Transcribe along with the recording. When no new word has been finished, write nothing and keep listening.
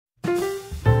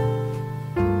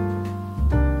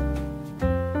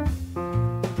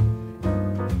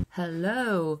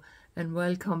Hello and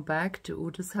welcome back to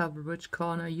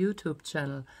utes-herbal-corner YouTube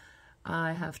channel.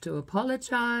 I have to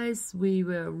apologize. We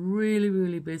were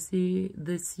really busy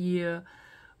this year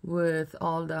with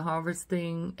all the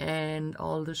harvesting and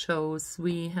all the shows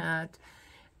we had.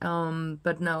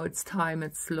 But now it's time,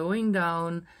 it's slowing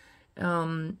down.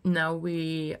 Now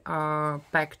we are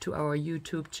back to our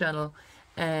YouTube channel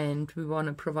and we want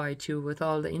to provide you with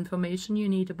all the information you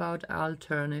need about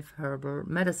alternative herbal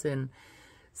medicine.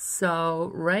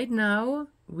 So right now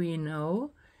we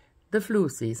know the flu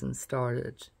season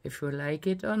started, if you like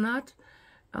it or not.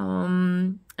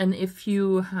 And if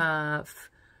you have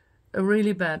a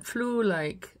really bad flu,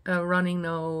 like a running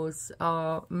nose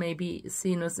or maybe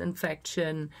sinus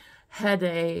infection,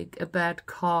 headache, a bad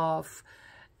cough,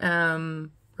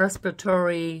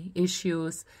 respiratory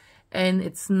issues, and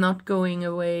it's not going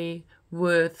away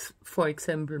with, for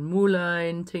example,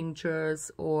 mullein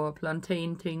tinctures or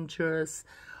plantain tinctures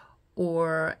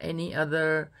or any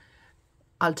other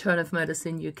alternative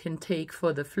medicine you can take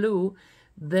for the flu,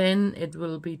 then it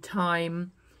will be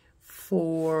time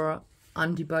for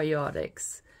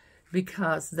antibiotics,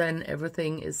 because then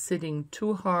everything is sitting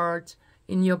too hard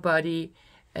in your body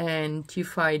and you're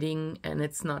fighting and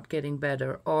it's not getting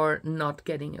better or not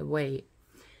getting away.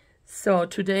 So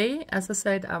today, as I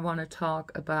said, I want to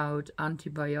talk about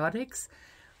antibiotics.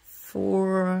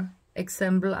 For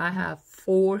example, I have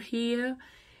 4 here.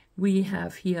 We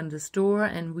have here in the store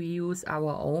and we use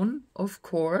our own, of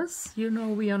course. You know,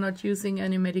 we are not using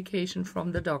any medication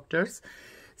from the doctors.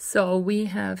 So we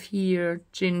have here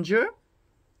ginger.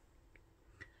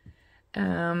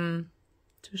 To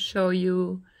show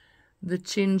you, the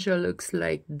ginger looks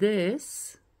like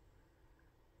this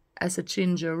as a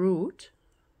ginger root.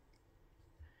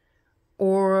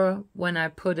 Or when I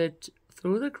put it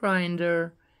through the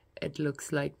grinder, it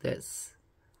looks like this.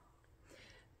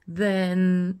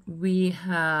 Then we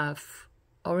have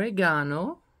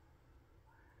oregano,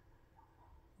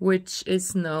 which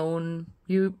is known,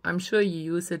 I'm sure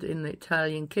you use it in the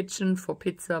Italian kitchen for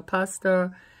pizza,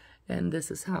 pasta, and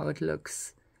this is how it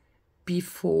looks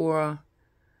before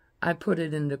I put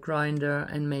it in the grinder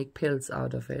and make pills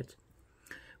out of it.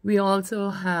 We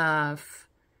also have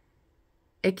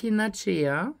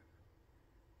echinacea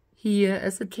here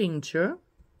as a tincture,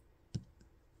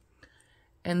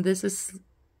 and this is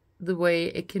the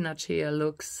way echinacea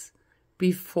looks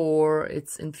before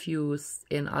it's infused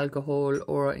in alcohol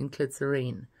or in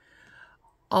glycerin.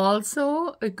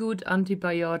 Also a good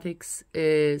antibiotics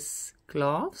is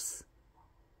cloves.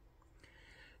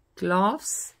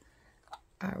 Cloves,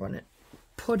 I want to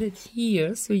put it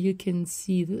here so you can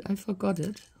see that I forgot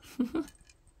it.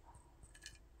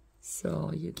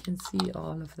 So you can see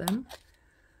all of them.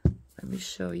 Let me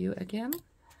show you again.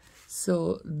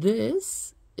 So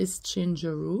this is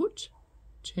ginger root,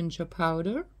 ginger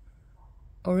powder,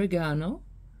 oregano.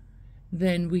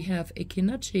 Then we have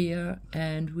echinacea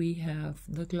and we have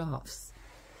the cloves.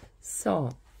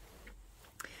 So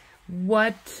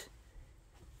what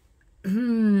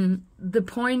the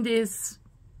point is,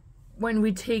 when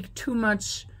we take too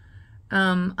much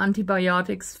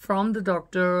antibiotics from the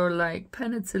doctor, like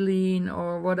penicillin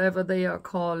or whatever they are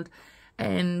called,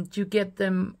 and you get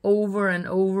them over and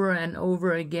over and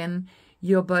over again,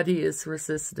 your body is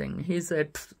resisting. He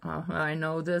said, I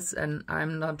know this and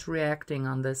I'm not reacting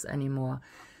on this anymore.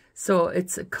 So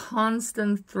it's a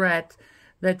constant threat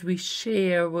that we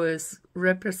share with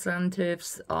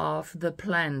representatives of the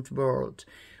plant world.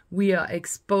 We are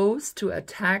exposed to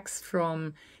attacks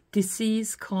from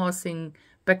disease-causing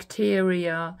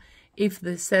bacteria. If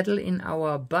they settle in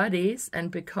our bodies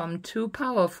and become too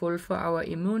powerful for our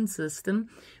immune system,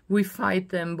 we fight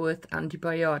them with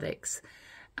antibiotics.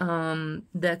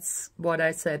 That's what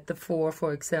I said, the 4,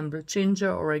 for example,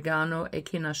 ginger, oregano,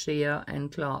 echinacea,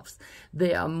 and cloves.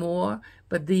 There are more,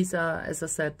 but these are, as I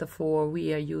said, the 4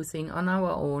 we are using on our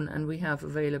own and we have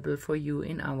available for you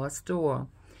in our store.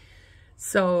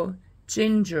 So,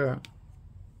 ginger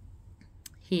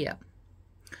here.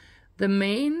 The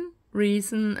main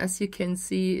reason, as you can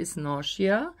see, is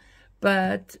nausea,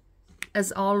 but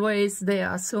as always, there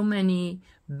are so many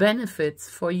benefits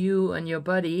for you and your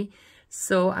body,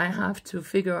 so I have to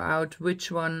figure out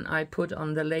which one I put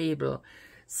on the label.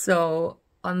 So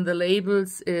on the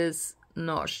labels is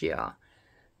nausea,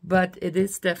 but it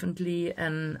is definitely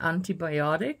an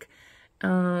antibiotic.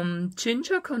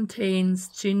 Ginger contains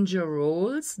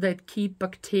gingerols that keep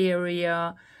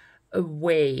bacteria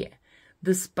away.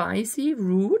 The spicy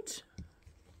root,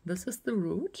 this is the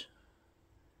root,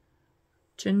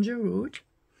 ginger root,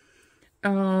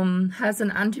 has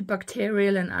an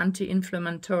antibacterial and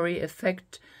anti-inflammatory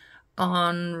effect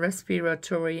on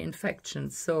respiratory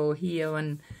infections. So here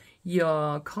when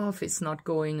your cough is not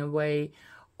going away,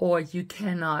 or you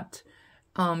cannot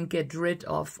get rid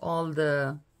of all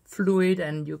the fluid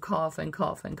and you cough and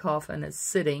cough and cough and it's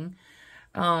sitting.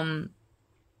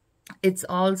 It's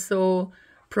also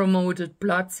promoted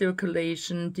blood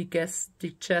circulation,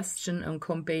 digestion, and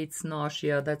combats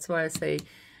nausea. That's why I say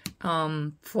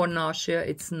for nausea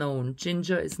it's known.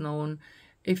 Ginger is known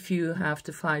if you have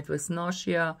to fight with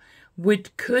nausea,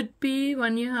 which could be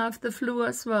when you have the flu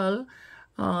as well,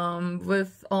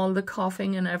 with all the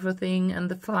coughing and everything and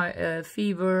the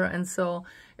fever, and so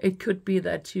it could be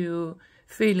that you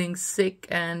feeling sick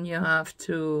and you have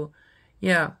to,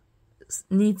 yeah,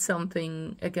 need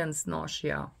something against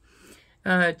nausea.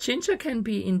 Ginger can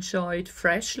be enjoyed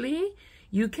freshly.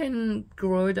 You can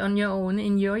grow it on your own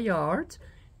in your yard.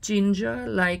 Ginger,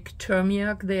 like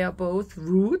turmeric, they are both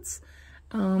roots,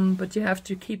 but you have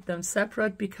to keep them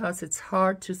separate because it's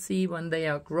hard to see when they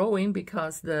are growing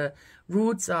because the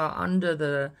roots are under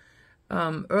the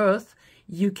earth.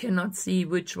 You cannot see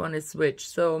which one is which.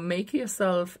 So make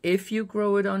yourself, if you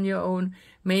grow it on your own,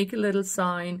 make a little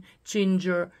sign,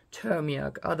 ginger,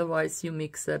 turmeric, otherwise you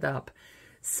mix it up.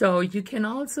 So you can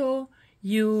also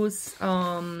use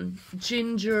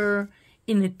ginger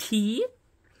in a tea,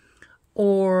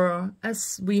 or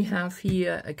as we have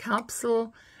here, a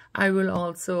capsule. I will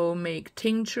also make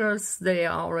tinctures. They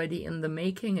are already in the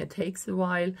making. It takes a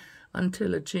while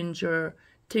until a ginger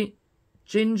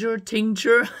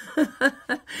tincture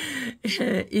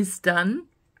is done.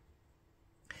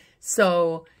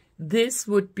 So this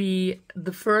would be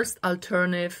the first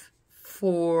alternative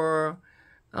for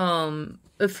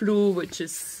a flu which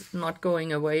is not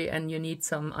going away and you need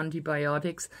some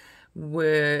antibiotics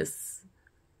with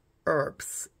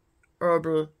herbs,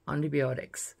 herbal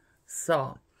antibiotics.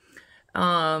 So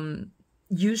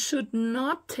you should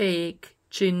not take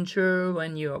ginger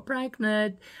when you're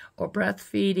pregnant or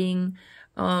breastfeeding.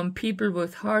 People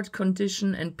with heart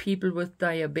condition and people with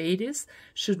diabetes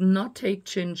should not take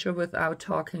ginger without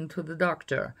talking to the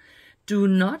doctor. Do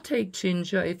not take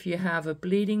ginger if you have a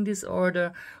bleeding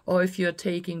disorder or if you're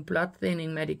taking blood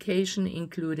thinning medication,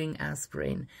 including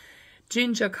aspirin.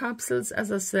 Ginger capsules,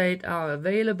 as I said, are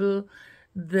available.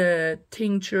 The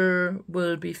tincture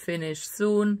will be finished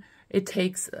soon. It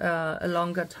takes a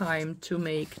longer time to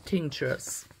make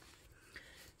tinctures.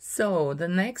 So the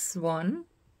next one,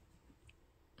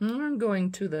 I'm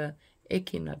going to the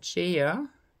Echinacea,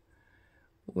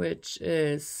 which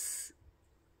is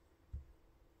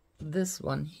this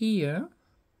one here.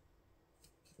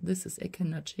 This is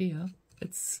Echinacea.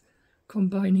 It's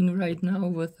combining right now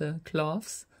with the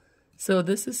cloves. So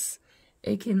this is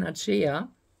Echinacea.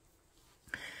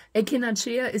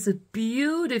 Echinacea is a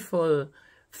beautiful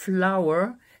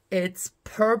flower. It's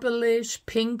purplish,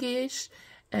 pinkish,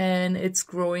 and it's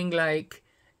growing like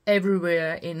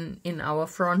everywhere in our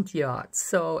front yard.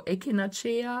 So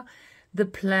Echinacea, the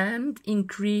plant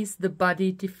increases the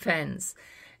body defense.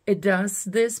 It does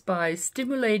this by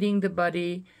stimulating the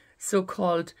body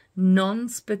so-called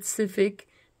non-specific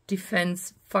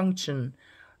defense function.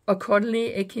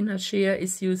 Accordingly, Echinacea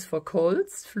is used for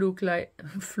colds, flu-like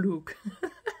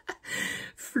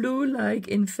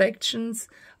infections,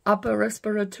 upper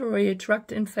respiratory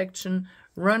tract infection,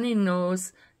 runny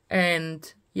nose,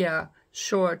 and yeah,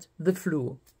 short, the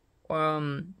flu,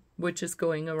 which is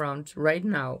going around right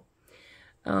now.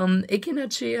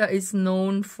 Echinacea is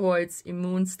known for its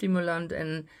immune stimulant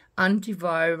and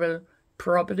antiviral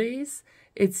properties.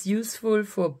 It's useful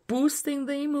for boosting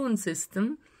the immune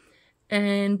system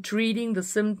and treating the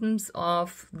symptoms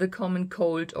of the common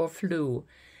cold or flu.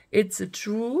 It's a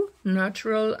true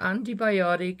natural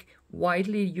antibiotic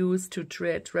widely used to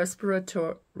treat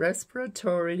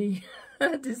respiratory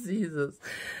diseases.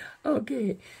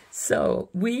 Okay, so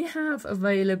we have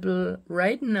available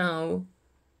right now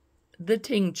the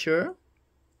tincture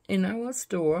in our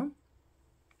store,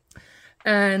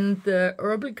 and the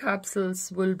herbal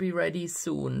capsules will be ready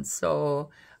soon.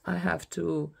 So I have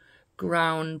to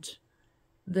ground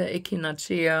the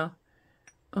Echinacea,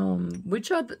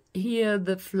 which are here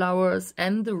the flowers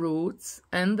and the roots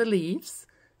and the leaves.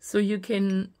 So you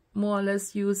can more or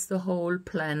less use the whole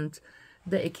plant,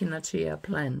 the Echinacea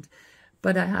plant.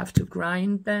 But I have to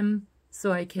grind them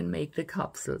so I can make the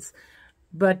capsules.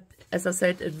 But as I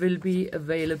said, it will be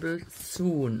available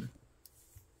soon.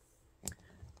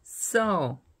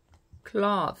 So,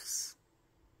 cloves.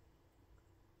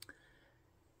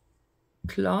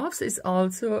 Cloves is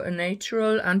also a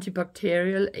natural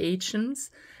antibacterial agent,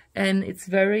 and it's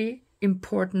very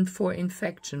important for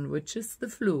infection, which is the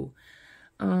flu.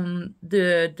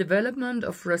 The development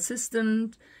of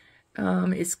resistant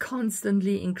is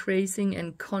constantly increasing,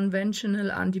 and conventional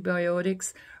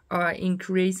antibiotics are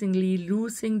increasingly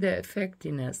losing their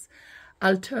effectiveness.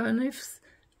 Alternatives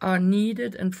are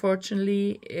needed, and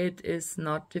fortunately it is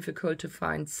not difficult to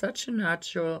find such a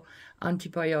natural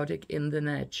antibiotic in the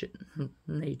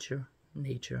nature.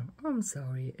 I'm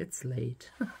sorry, it's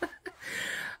late.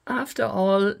 After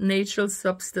all, natural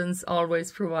substances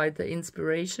always provide the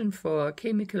inspiration for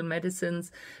chemical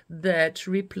medicines that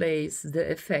replace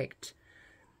the effect.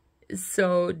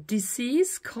 So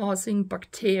disease-causing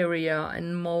bacteria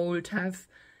and mold have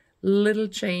little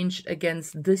changed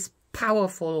against this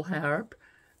powerful herb,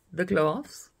 the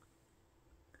cloves.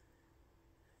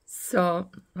 So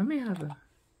let me have a...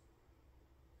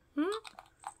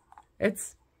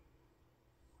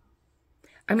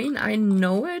 I mean, I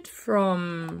know it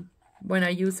from when I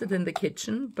use it in the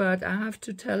kitchen, but I have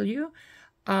to tell you,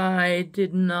 I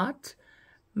did not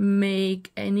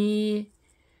make any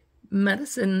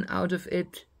medicine out of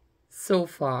it so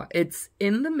far. It's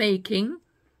in the making.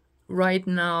 Right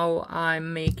now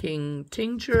I'm making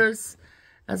tinctures.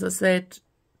 As I said,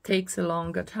 takes a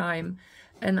longer time,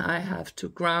 and I have to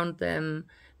ground them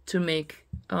to make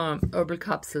herbal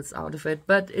capsules out of it,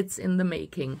 but it's in the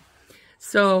making.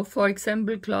 So, for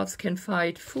example, cloves can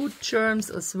fight food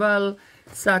germs as well,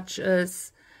 such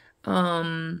as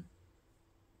Colibacterien,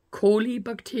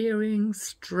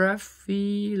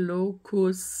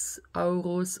 Staphylococcus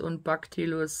aureus und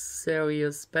Bacillus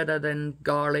cereus, better than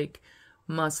garlic,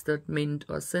 mustard, mint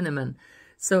or cinnamon.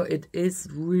 So it is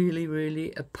really,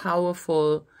 really a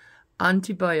powerful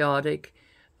antibiotic,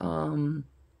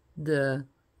 the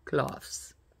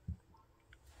cloves.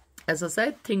 As I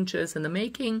said, tincture is in the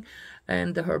making,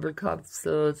 and the herbal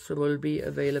capsules will be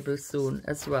available soon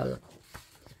as well.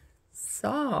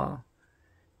 So,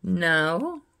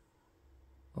 now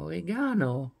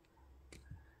oregano,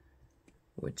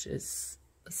 which is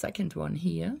the second one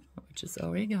here, which is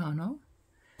oregano.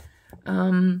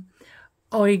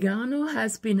 Oregano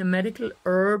has been a medical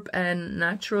herb and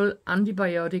natural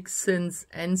antibiotic since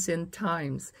ancient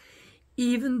times.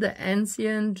 Even the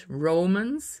ancient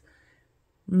Romans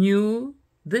knew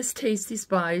this tasty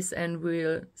spice and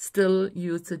will still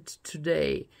use it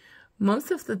today. Most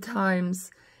of the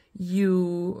times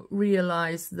you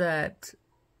realize that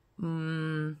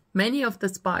many of the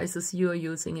spices you are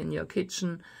using in your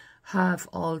kitchen have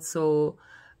also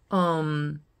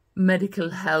medical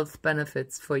health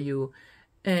benefits for you,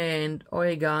 and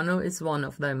oregano is one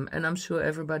of them. And I'm sure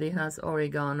everybody has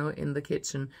oregano in the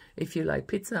kitchen. If you like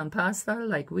pizza and pasta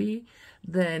like we,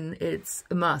 then it's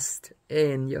a must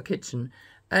in your kitchen,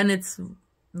 and it's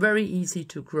very easy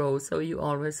to grow, so you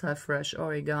always have fresh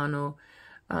oregano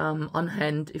on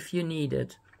hand if you need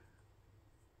it.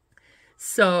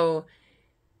 So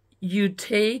you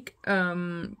take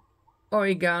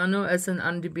oregano as an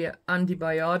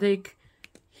antibiotic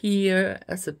here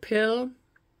as a pill.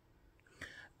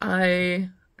 I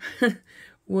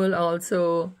will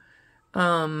also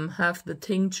have the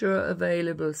tincture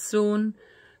available soon,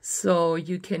 so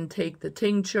you can take the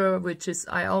tincture, which is,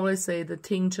 I always say the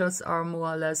tinctures are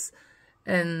more or less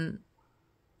an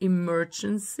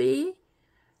emergency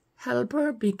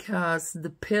helper, because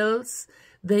the pills,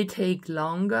 they take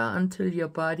longer until your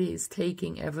body is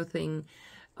taking everything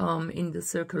in the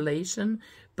circulation.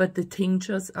 But the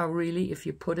tinctures are really, if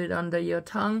you put it under your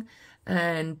tongue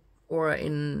and or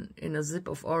in a sip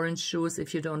of orange juice,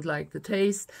 if you don't like the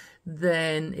taste,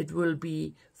 then it will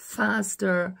be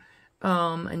faster,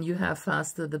 and you have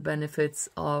faster the benefits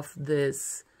of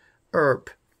this herb.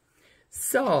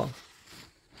 So,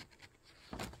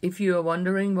 if you are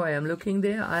wondering why I'm looking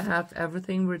there, I have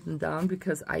everything written down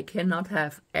because I cannot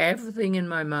have everything in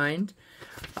my mind,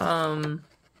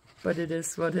 but it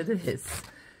is what it is.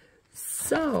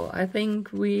 So, I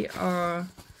think we are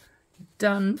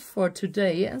done for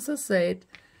today. As I said,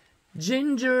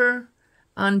 ginger,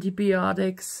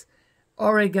 antibiotics,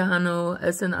 oregano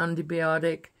as an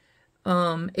antibiotic,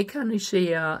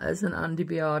 echinacea as an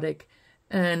antibiotic,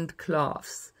 and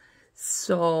cloves.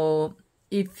 So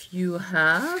if you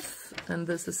have, and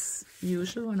this is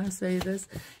usual when I say this,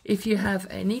 if you have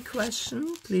any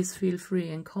question, please feel free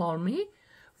and call me,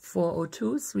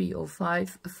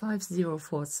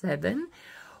 402-305-5047,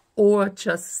 or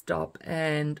just stop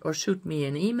or shoot me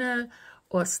an email,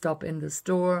 or stop in the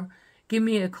store. Give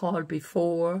me a call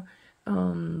before,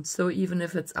 so even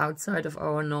if it's outside of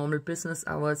our normal business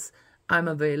hours, I'm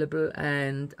available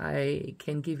and I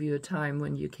can give you a time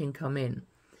when you can come in.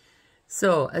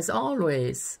 So, as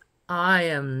always, I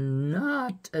am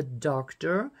not a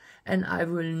doctor, and I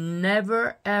will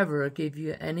never ever give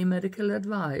you any medical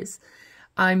advice.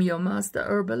 I'm your master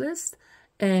herbalist,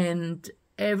 and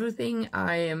everything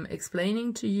I am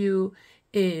explaining to you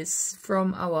is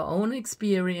from our own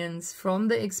experience, from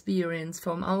the experience,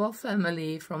 from our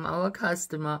family, from our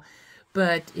customer.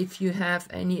 But if you have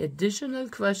any additional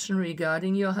question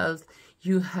regarding your health,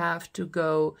 you have to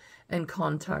go and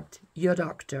contact your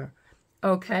doctor.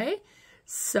 Okay?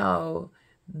 So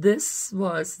this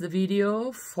was the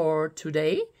video for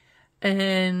today.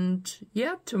 And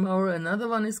yeah, tomorrow another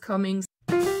one is coming.